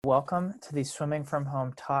Welcome to the Swimming from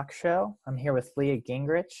Home talk show. I'm here with Leah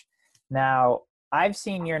Gingrich. Now, I've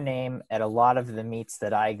seen your name at a lot of the meets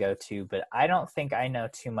that I go to, but I don't think I know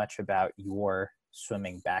too much about your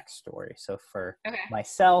swimming backstory. So for Okay.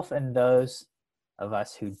 myself and those of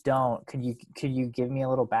us who don't, could you give me a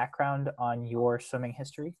little background on your swimming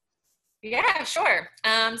history? Yeah, sure.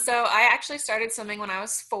 So I actually started swimming when I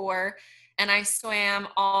was 4, and I swam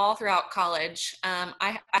all throughout college.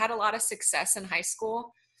 I had a lot of success in high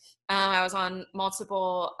school. I was on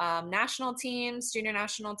multiple national teams, junior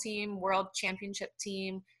national team, world championship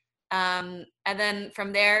team. And then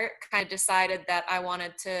from there, kind of decided that I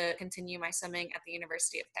wanted to continue my swimming at the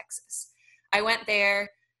University of Texas. I went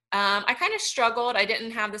there. I kind of struggled. I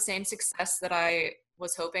didn't have the same success that I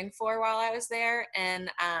was hoping for while I was there, and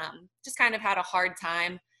just kind of had a hard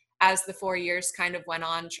time as the 4 years kind of went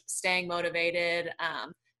on, staying motivated,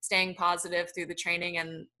 staying positive through the training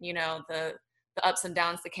and, the ups and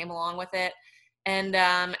downs that came along with it. And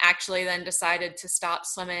actually then decided to stop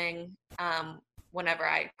swimming whenever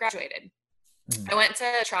I graduated. Mhm. I went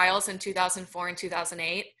to trials in 2004 and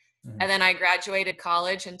 2008. Mhm. And then I graduated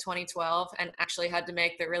college in 2012 and actually had to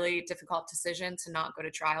make the really difficult decision to not go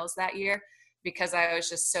to trials that year because I was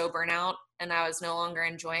just so burnout and I was no longer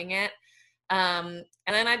enjoying it. And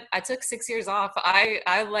then I took 6 years off.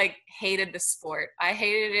 I like hated the sport. I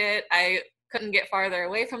hated it. I couldn't get farther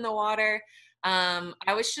away from the water.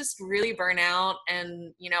 I was just really burnt out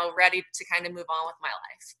and, ready to kind of move on with my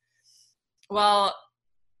life. Well,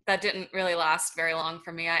 that didn't really last very long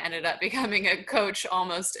for me. I ended up becoming a coach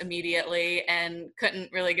almost immediately and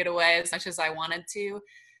couldn't really get away as much as I wanted to.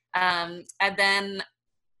 And then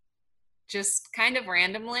just kind of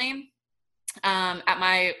randomly, at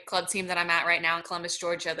my club team that I'm at right now in Columbus,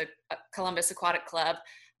 Georgia, the Columbus Aquatic Club,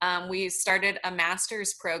 we started a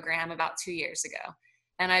master's program about 2 years ago.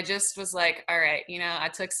 And I just was like, all right, I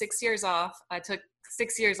took 6 years off. I took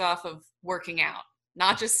 6 years off of working out,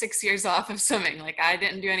 not just 6 years off of swimming. Like I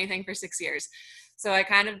didn't do anything for 6 years. So I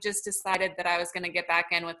kind of just decided that I was going to get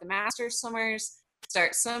back in with the master's swimmers,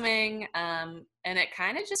 start swimming. And it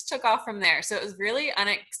kind of just took off from there. So it was really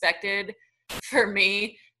unexpected for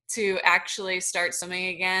me to actually start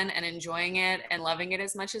swimming again and enjoying it and loving it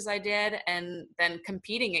as much as I did, and then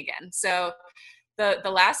competing again. So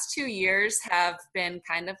the last 2 years have been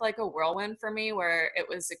kind of like a whirlwind for me where it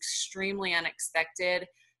was extremely unexpected.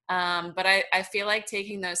 But I feel like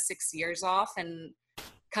taking those 6 years off and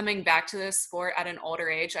coming back to this sport at an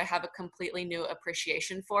older age, I have a completely new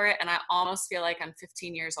appreciation for it. And I almost feel like I'm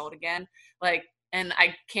 15 years old again. Like, and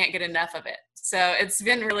I can't get enough of it. So it's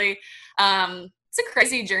been really, it's a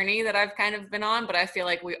crazy journey that I've kind of been on, but I feel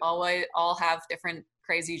like we always all have different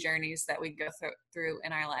crazy journeys that we go through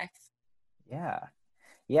in our life. Yeah.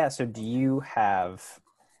 Yeah. So do you have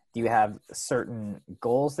certain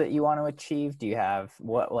goals that you want to achieve? Do you have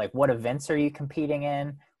what events are you competing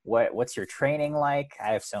in? What's your training like?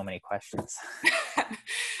 I have so many questions.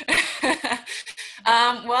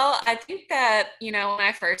 Well, I think that, when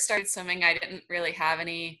I first started swimming, I didn't really have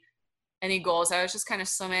any goals. I was just kind of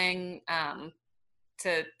swimming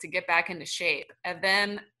to get back into shape. And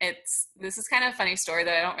then this is kind of a funny story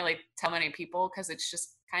that I don't really tell many people because it's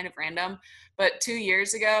just kind of random. But 2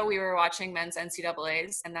 years ago, we were watching men's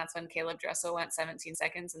NCAAs, and that's when Caleb Dressel went 17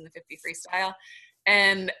 seconds in the 50 freestyle.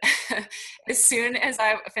 And as soon as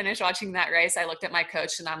I finished watching that race, I looked at my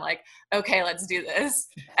coach and I'm like, okay, let's do this.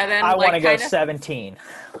 And then I want like to go kind of, 17.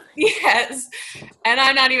 yes. And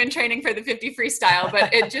I'm not even training for the 50 freestyle,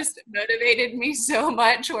 but it just motivated me so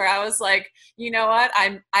much where I was like, you know what?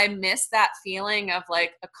 I miss that feeling of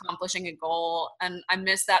like accomplishing a goal. And I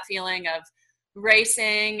miss that feeling of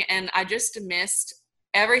racing. And I just missed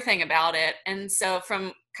everything about it. And so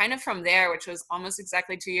from there, which was almost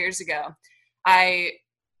exactly 2 years ago, I,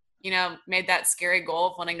 made that scary goal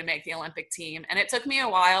of wanting to make the Olympic team. And it took me a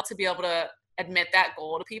while to be able to admit that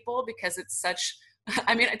goal to people because it's such,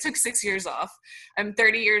 I mean, it took 6 years off. I'm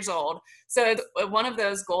 30 years old. So one of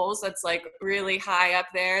those goals that's like really high up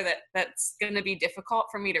there that's going to be difficult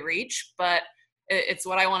for me to reach, but it's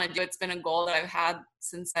what I want to do. It's been a goal that I've had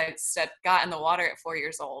since got in the water at 4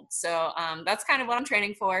 years old. So that's kind of what I'm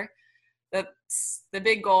training for. That's the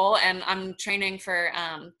big goal. And I'm training for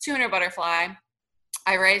 200 butterfly.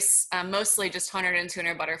 I race mostly just 100 and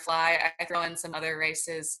 200 butterfly. I throw in some other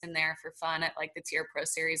races in there for fun at like the Tier Pro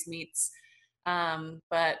Series meets.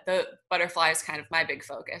 But the butterfly is kind of my big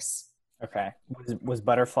focus. Okay. Was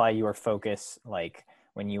butterfly your focus like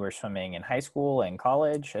when you were swimming in high school and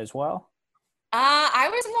college as well? I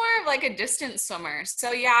was more of like a distance swimmer.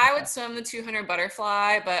 So yeah, I would Okay. swim the 200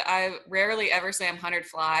 butterfly, but I rarely ever swam 100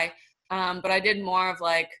 fly. But I did more of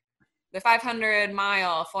like the 500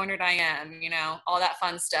 mile, 400 IM, all that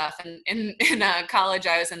fun stuff. And in college,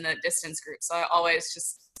 I was in the distance group. So I always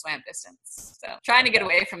just swam distance. So trying to get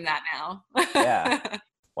away from that now. Yeah.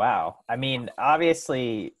 Wow. I mean,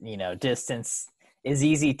 obviously, distance is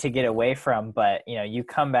easy to get away from, but, you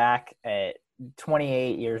come back at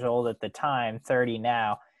 28 years old at the time, 30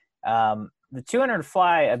 now. The 200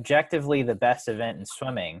 fly, objectively the best event in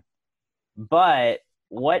swimming. But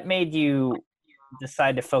what made you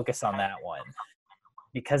decide to focus on that one?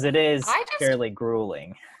 Because it is I just fairly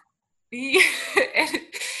grueling. Yeah,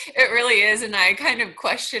 it really is. And I kind of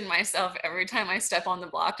question myself every time I step on the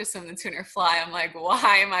block to swim the tuner fly. I'm like,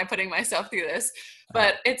 why am I putting myself through this?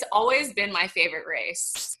 But it's always been my favorite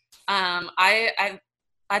race. I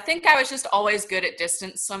think I was just always good at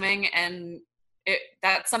distance swimming, and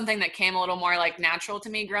that's something that came a little more like natural to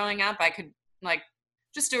me growing up. I could like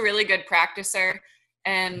just a really good practicer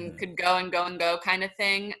and could go and go and go kind of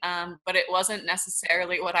thing. But it wasn't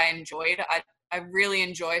necessarily what I enjoyed. I really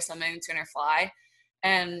enjoy swimming tuner fly,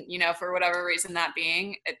 and for whatever reason that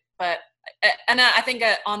being it, and I think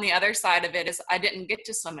on the other side of it is I didn't get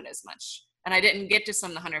to swim it as much, and I didn't get to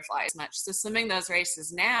swim the 100 fly as much. So swimming those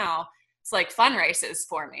races now, it's like fun races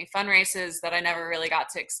for me, fun races that I never really got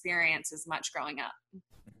to experience as much growing up.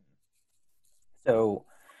 So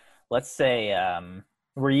let's say,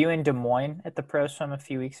 were you in Des Moines at the Pro Swim a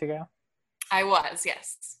few weeks ago? I was,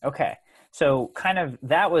 yes. Okay. So kind of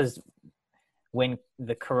that was when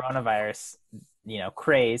the coronavirus,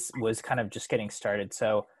 craze was kind of just getting started.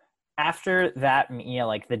 So after that,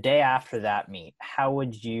 like the day after that meet, how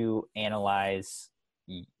would you analyze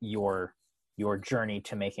your journey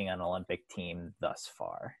to making an Olympic team thus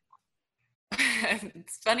far?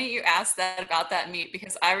 It's funny you asked that about that meet,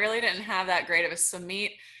 because I really didn't have that great of a swim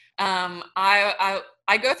meet. I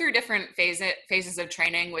go through different phases of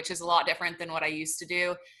training, which is a lot different than what I used to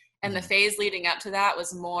do. And the phase leading up to that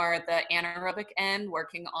was more the anaerobic end,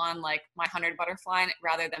 working on like my 100 butterfly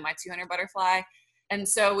rather than my 200 butterfly. And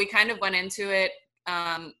so we kind of went into it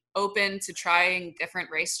open to trying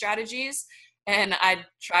different race strategies. And I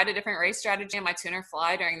tried a different race strategy on my tuner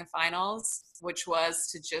fly during the finals, which was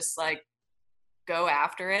to just like go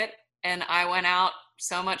after it. And I went out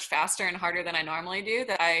so much faster and harder than I normally do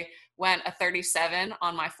that I went a 37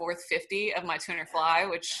 on my fourth 50 of my tuner fly,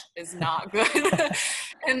 which is not good.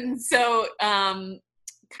 And so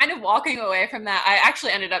kind of walking away from that, I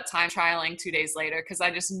actually ended up time trialing 2 days later because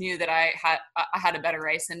I just knew that I had a better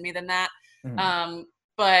race in me than that.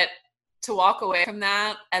 But to walk away from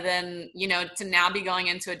that and then, to now be going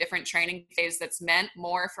into a different training phase that's meant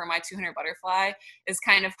more for my 200 butterfly is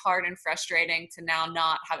kind of hard and frustrating to now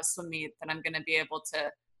not have a swim meet that I'm going to be able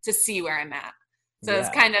to see where I'm at. So It's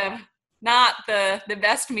kind of not the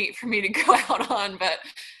best meet for me to go out on, but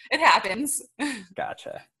it happens.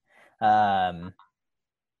 Gotcha.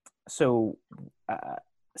 So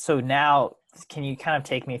now can you kind of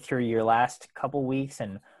take me through your last couple weeks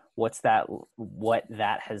and what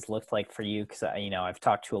that has looked like for you? Because I've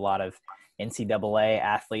talked to a lot of NCAA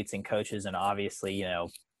athletes and coaches, and obviously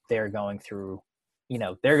they're going through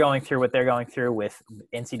what they're going through with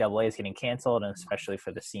NCAAs getting canceled, and especially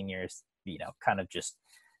for the seniors, kind of just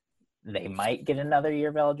they might get another year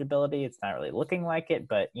of eligibility. It's not really looking like it,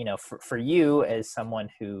 but for you as someone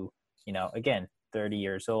who again 30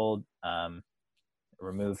 years old,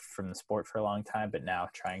 removed from the sport for a long time, but now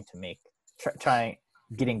trying to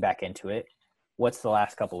getting back into it. What's the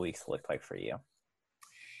last couple of weeks looked like for you?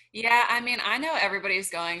 Yeah, I mean, I know everybody's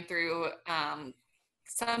going through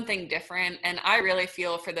something different, and I really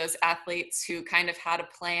feel for those athletes who kind of had a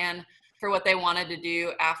plan for what they wanted to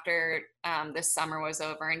do after this summer was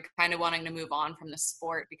over and kind of wanting to move on from the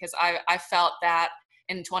sport, because I felt that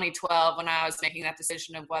in 2012 when I was making that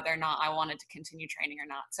decision of whether or not I wanted to continue training or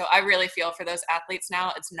not. So I really feel for those athletes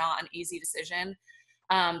now. It's not an easy decision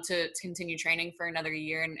to continue training for another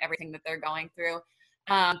year and everything that they're going through.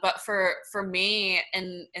 But for me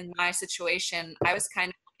in my situation, I was kind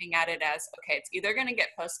of looking at it as, okay, it's either going to get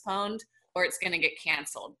postponed or it's going to get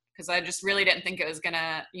canceled, because I just really didn't think it was going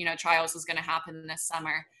to, trials was going to happen this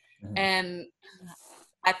summer. And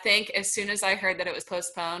I think as soon as I heard that it was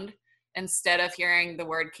postponed, instead of hearing the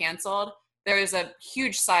word canceled, there was a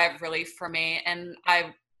huge sigh of relief for me. And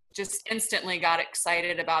I just instantly got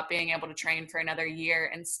excited about being able to train for another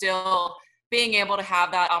year and still being able to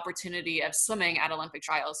have that opportunity of swimming at Olympic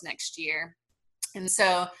trials next year. And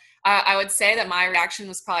so I would say that my reaction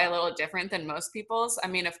was probably a little different than most people's. I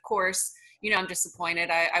mean, of course, I'm disappointed.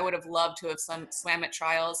 I would have loved to have swam at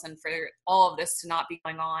trials and for all of this to not be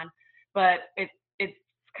going on. But it's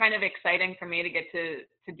kind of exciting for me to get to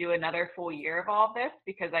do another full year of all of this,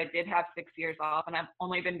 because I did have 6 years off and I've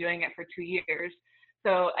only been doing it for 2 years.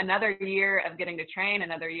 So another year of getting to train,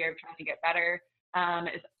 another year of trying to get better,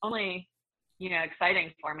 is only,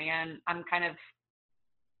 exciting for me. And I'm kind of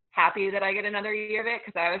happy that I get another year of it,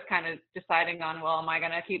 because I was kind of deciding on, well, am I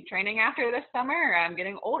going to keep training after this summer? Or I'm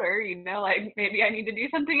getting older, like maybe I need to do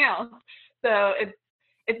something else. So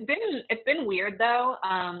it's been weird though.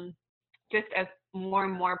 Just as more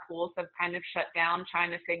and more pools have kind of shut down,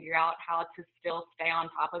 trying to figure out how to still stay on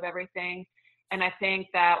top of everything. And I think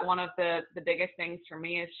that one of the biggest things for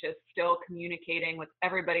me is just still communicating with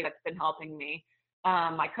everybody that's been helping me.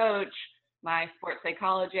 My coach, my sports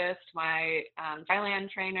psychologist, my Thailand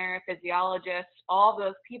trainer, physiologist, all of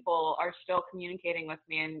those people are still communicating with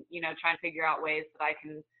me and, trying to figure out ways that I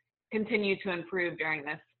can continue to improve during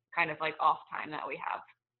this kind of like off time that we have.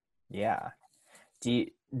 Yeah.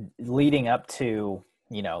 Leading up to,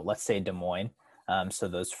 let's say Des Moines, so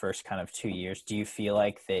those first kind of 2 years, do you feel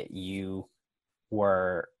like that you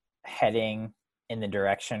were heading in the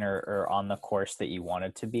direction or on the course that you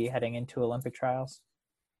wanted to be heading into Olympic trials?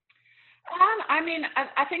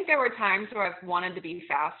 I think there were times where I've wanted to be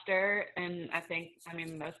faster, and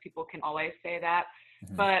most people can always say that,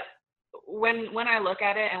 Mm-hmm. but when I look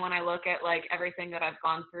at it and when I look at like everything that I've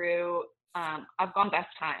gone through, I've gone best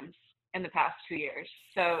times in the past 2 years.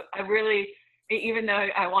 So I really, even though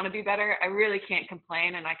I want to be better, I really can't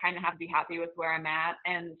complain, and I kind of have to be happy with where I'm at,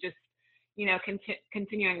 and just,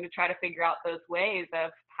 continuing to try to figure out those ways of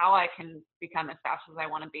how I can become as fast as I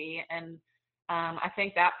want to be. And I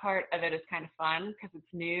think that part of it is kind of fun because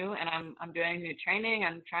it's new, and I'm doing new training.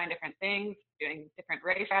 I'm trying different things, doing different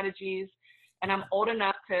race strategies, and I'm old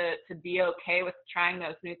enough to be okay with trying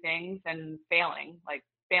those new things and failing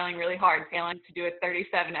really hard, failing to do a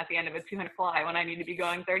 37 at the end of a 200 fly when I need to be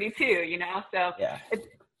going 32, So Yeah.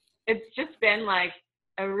 it's just been like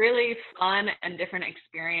a really fun and different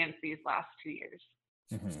experience these last 2 years.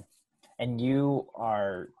 Mm-hmm. And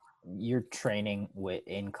you're training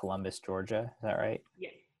in Columbus, Georgia, is that right?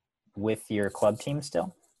 Yes. With your club team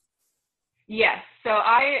still? Yes. So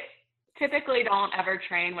I typically don't ever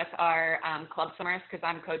train with our club swimmers because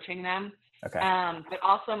I'm coaching them. Okay. But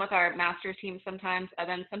also with our master team sometimes. And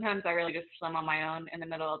then sometimes I really just swim on my own in the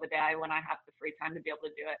middle of the day when I have the free time to be able to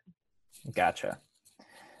do it. Gotcha.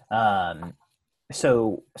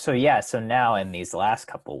 So now in these last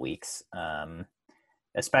couple weeks,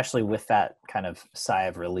 especially with that kind of sigh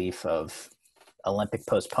of relief of Olympic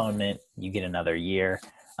postponement, you get another year.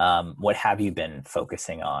 What have you been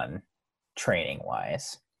focusing on training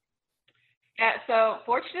wise? Yeah, so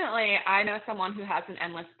fortunately, I know someone who has an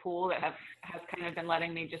endless pool that has kind of been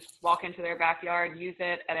letting me just walk into their backyard, use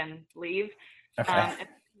it, and then leave. Okay.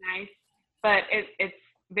 It's nice, but it's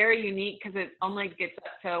very unique because it only gets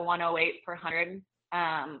up to 108 per 100,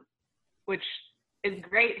 which is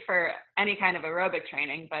great for any kind of aerobic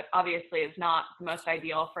training, but obviously is not the most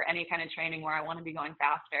ideal for any kind of training where I want to be going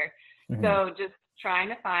faster. Mm-hmm. So just trying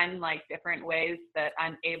to find like different ways that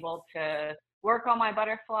I'm able to work on my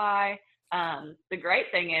butterfly. The great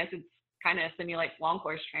thing is it's kind of simulates long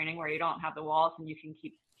course training where you don't have the walls and you can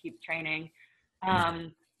keep training.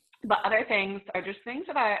 But other things are just things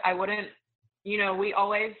that I wouldn't, we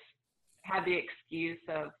always have the excuse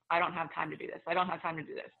of, I don't have time to do this. I don't have time to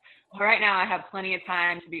do this. Well, right now I have plenty of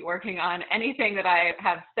time to be working on anything that I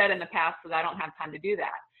have said in the past that I don't have time to do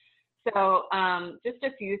that. So just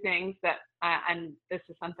a few things that, and this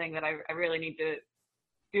is something that I really need to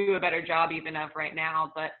do a better job even of right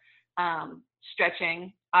now, but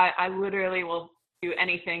stretching. I literally will do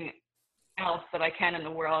anything else that I can in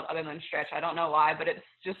the world other than stretch. I don't know why, but it's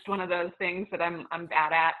just one of those things that I'm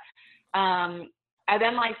bad at. And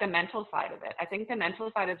then like the mental side of it. I think the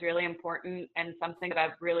mental side is really important and something that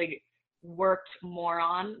I've really worked more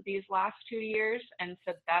on these last 2 years. And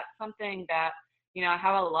so that's something that, I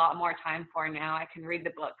have a lot more time for now. I can read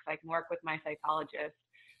the books. I can work with my psychologist.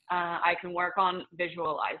 I can work on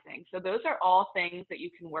visualizing. So those are all things that you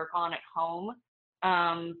can work on at home.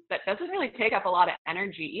 That doesn't really take up a lot of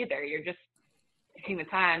energy either. You're just taking the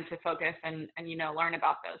time to focus and learn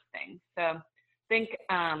about those things. So I think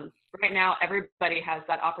right now everybody has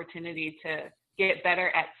that opportunity to get better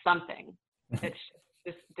at something. It's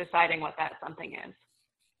just deciding what that something is.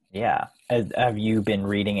 Yeah. Have you been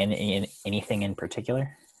reading anything in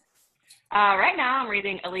particular? Right now I'm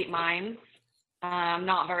reading Elite Minds. I'm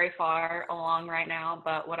not very far along right now,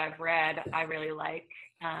 but what I've read, I really like.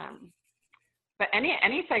 But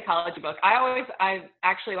any psychology book, I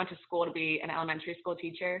actually went to school to be an elementary school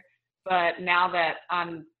teacher, but now that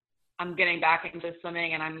I'm I'm getting back into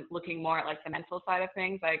swimming and I'm looking more at like the mental side of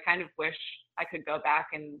things, I kind of wish I could go back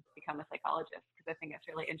and become a psychologist because I think it's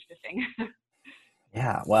really interesting.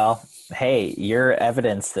 Yeah, well, hey, you're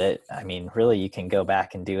evidence that, I mean, really you can go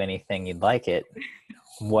back and do anything you'd like at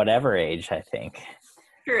whatever age, I think.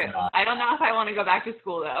 True. I don't know if I want to go back to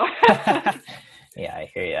school though. Yeah, I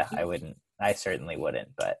hear you. I certainly wouldn't,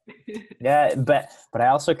 but yeah, but I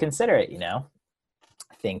also consider it,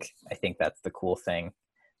 I think that's the cool thing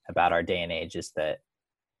about our day and age is that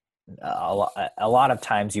a lot of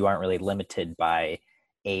times you aren't really limited by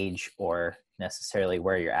age or necessarily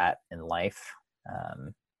where you're at in life.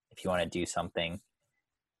 If you want to do something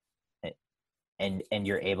and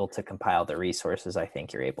you're able to compile the resources, I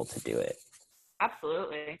think you're able to do it.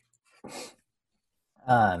 Absolutely.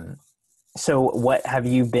 So what have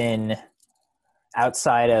you been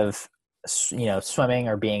outside of, swimming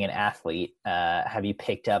or being an athlete? Have you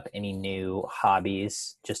picked up any new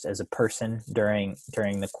hobbies just as a person during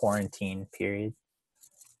the quarantine period?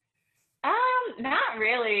 Not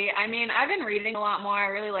really. I mean, I've been reading a lot more. I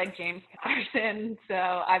really like James Patterson, so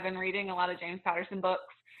I've been reading a lot of James Patterson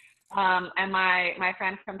books. And my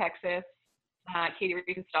friend from Texas, Katie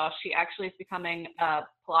Riesenstahl, she actually is becoming a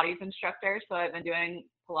Pilates instructor. So I've been doing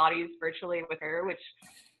Pilates virtually with her, which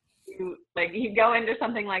you go into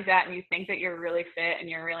something like that and you think that you're really fit and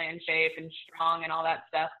you're really in shape and strong and all that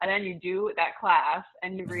stuff. And then you do that class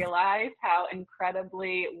and you realize how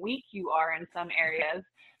incredibly weak you are in some areas.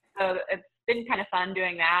 So it's been kind of fun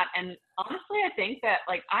doing that. And honestly, I think that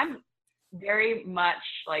I'm very much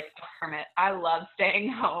like a hermit. I love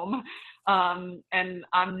staying home. And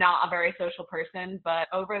I'm not a very social person, but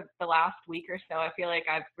over the last week or so, I feel like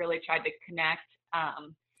I've really tried to connect,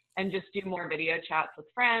 and just do more video chats with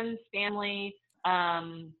friends, family,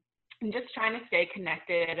 and just trying to stay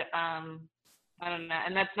connected. I don't know.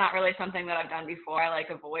 And that's not really something that I've done before. I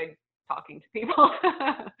avoid talking to people.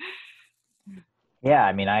 Yeah,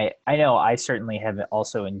 I mean, I know I certainly have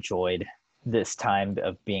also enjoyed this time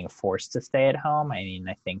of being forced to stay at home. I mean,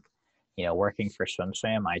 I think, working for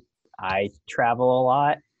SwimSwam, I travel a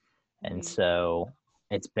lot, and so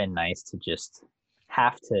it's been nice to just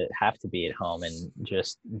have to be at home and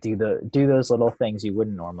just do those little things you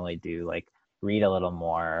wouldn't normally do, like read a little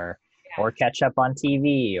more or catch up on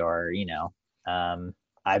TV, or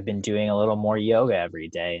I've been doing a little more yoga every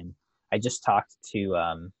day. And I just talked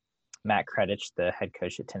to Matt Kredich, the head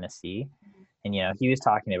coach at Tennessee, and he was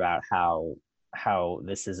talking about how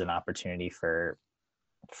this is an opportunity for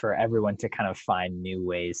everyone to kind of find new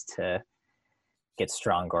ways to get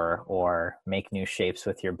stronger or make new shapes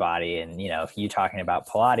with your body. And you talking about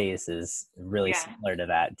Pilates is really similar to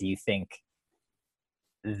that. Do you think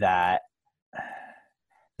that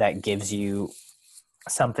gives you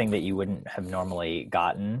something that you wouldn't have normally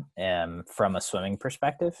gotten from a swimming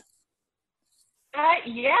perspective?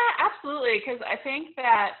 Yeah, absolutely. Because I think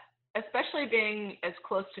that, especially being as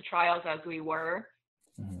close to trials as we were,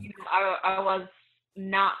 I was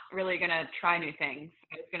not really going to try new things.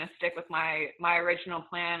 I was going to stick with my original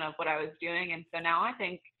plan of what I was doing. And so now I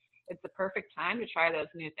think it's the perfect time to try those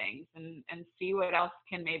new things and see what else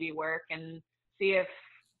can maybe work, and see if,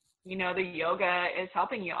 the yoga is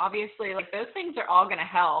helping you. Obviously, those things are all going to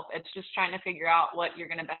help. It's just trying to figure out what you're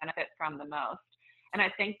going to benefit from the most. And I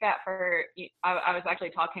think that I was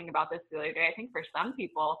actually talking about this the other day. I think for some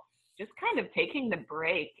people, just kind of taking the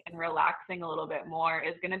break and relaxing a little bit more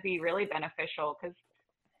is going to be really beneficial, because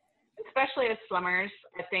especially as swimmers,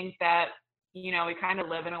 I think that, we kind of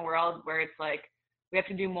live in a world where it's like we have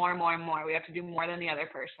to do more and more and more. We have to do more than the other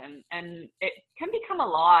person. And it can become a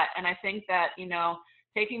lot. And I think that,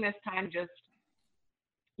 taking this time just,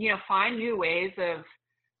 find new ways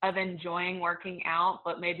of enjoying working out,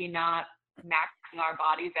 but maybe not maxing our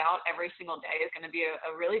bodies out every single day is going to be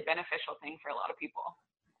a really beneficial thing for a lot of people.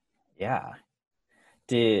 Yeah.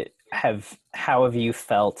 How have you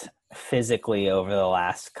felt physically over the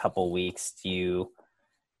last couple weeks? Do you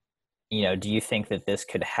think that this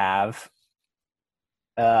could have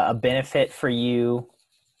a benefit for you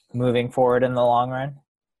moving forward in the long run?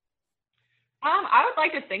 I would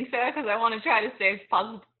like to think so, because I want to try to stay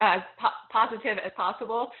as positive as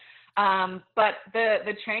possible. But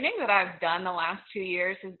the training that I've done the last 2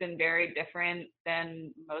 years has been very different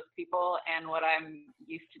than most people and what I'm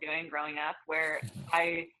used to doing growing up, where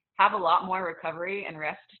I have a lot more recovery and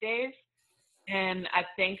rest days. And I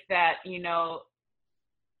think that,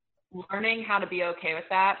 learning how to be okay with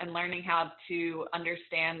that and learning how to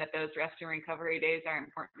understand that those rest and recovery days are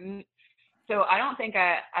important. So I don't think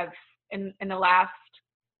I've in the last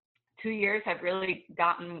 2 years, I've really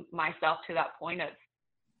gotten myself to that point of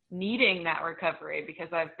needing that recovery because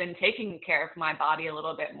I've been taking care of my body a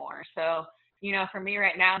little bit more. So, you know, for me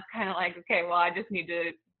right now, it's kind of like, okay, well, I just need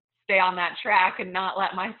to stay on that track and not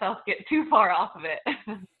let myself get too far off of it.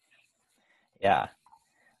 Yeah.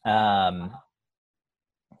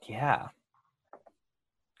 Yeah.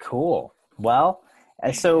 Cool. Well,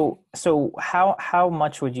 so how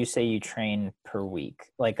much would you say you train per week?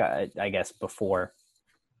 Like, I guess before,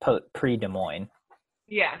 pre Des Moines.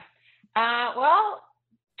 Yeah. Well,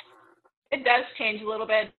 it does change a little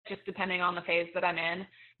bit just depending on the phase that I'm in.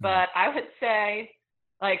 But I would say,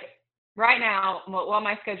 like, right now, what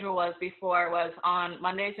my schedule was before was on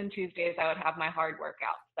Mondays and Tuesdays, I would have my hard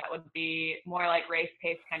workouts. That would be more like race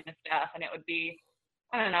pace kind of stuff. And it would be,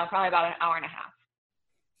 I don't know, probably about an hour and a half.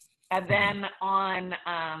 And then on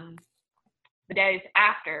the days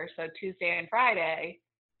after, so Tuesday and Friday,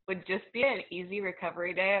 would just be an easy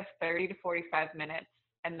recovery day of 30 to 45 minutes.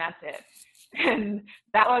 And that's it. And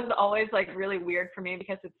that was always like really weird for me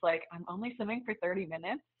because it's like, I'm only swimming for 30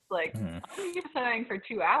 minutes. Like, I'm swimming for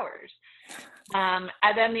 2 hours. And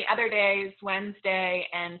then the other days, Wednesday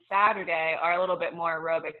and Saturday, are a little bit more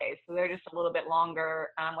aerobic days. So they're just a little bit longer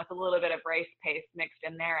with a little bit of race pace mixed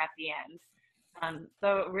in there at the end.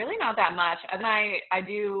 So really not that much. And I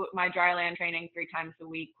do my dry land training 3 times a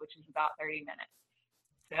week, which is about 30 minutes.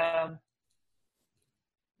 So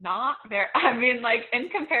not very, I mean, like in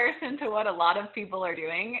comparison to what a lot of people are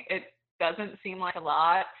doing, it doesn't seem like a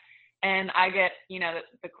lot. And I get, you know,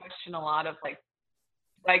 the question a lot of like,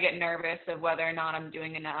 I get nervous of whether or not I'm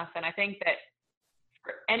doing enough. And I think that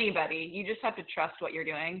for anybody, you just have to trust what you're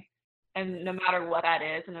doing. And no matter what that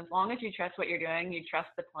is, and as long as you trust what you're doing, you trust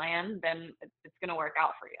the plan, then it's going to work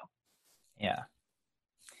out for you. Yeah.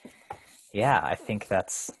 Yeah, I think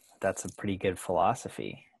that's a pretty good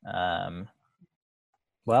philosophy.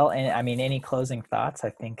 Well, and I mean, any closing thoughts? I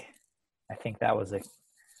think that was a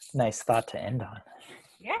nice thought to end on.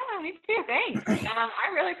 Yeah, me too. Thanks.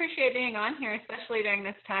 I really appreciate being on here, especially during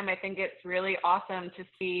this time. I think it's really awesome to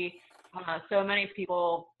see so many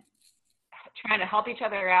people trying to help each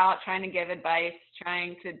other out, trying to give advice,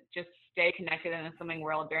 trying to just stay connected in the swimming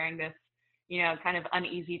world during this, you know, kind of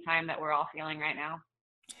uneasy time that we're all feeling right now.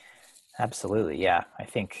 Absolutely. Yeah. I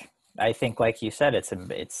think like you said, it's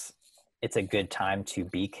a good time to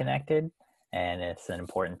be connected, and it's an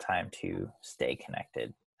important time to stay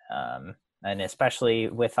connected. And especially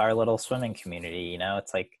with our little swimming community, you know,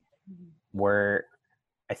 it's like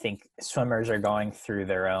I think swimmers are going through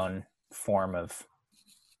their own form of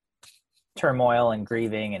turmoil and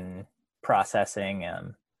grieving and processing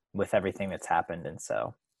with everything that's happened. And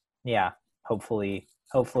so, yeah, hopefully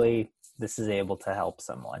this is able to help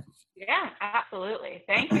someone. Yeah, absolutely.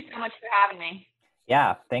 Thank you so much for having me.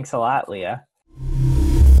 Yeah, thanks a lot, Leah.